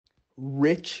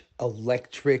rich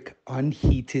electric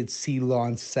unheated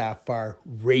Ceylon Sapphire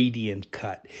radiant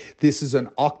cut. This is an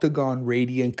octagon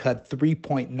radiant cut,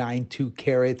 3.92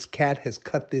 carats. Cat has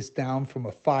cut this down from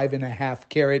a 5.5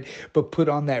 carat, but put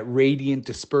on that radiant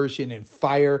dispersion and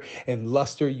fire and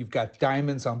luster. You've got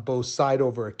diamonds on both sides,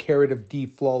 over a carat of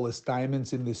deep flawless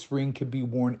diamonds in this ring. Can be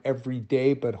worn every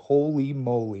day, but holy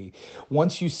moly,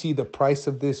 once you see the price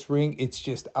of this ring, it's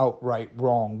just outright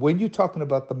wrong. When you're talking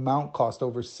about the mount cost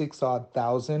over six odd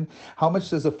thousand, how much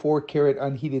does a 4 carat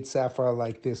unheated sapphire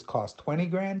like this cost? 20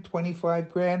 grand,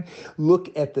 25 grand?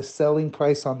 Look at the selling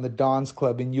price on the Don's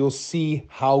Club and you'll see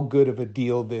how good of a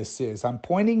deal this is. I'm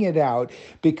pointing it out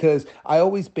because I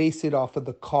always base it off of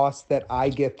the cost that I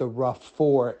get the rough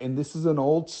for. And this is an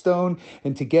old stone.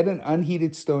 And to get an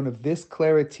unheated stone of this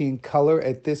clarity and color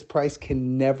at this price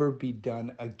can never be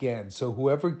done again. So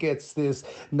whoever gets this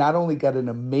not only got an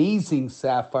amazing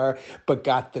sapphire, but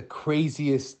got the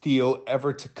craziest deal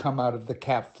ever to come out of the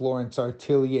Cap Florence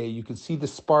Atelier. You can see the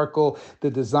sparkle, the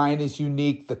design is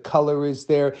unique, the color is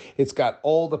there, it's got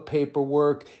all the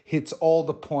paperwork, hits all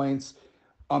the points.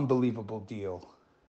 Unbelievable deal.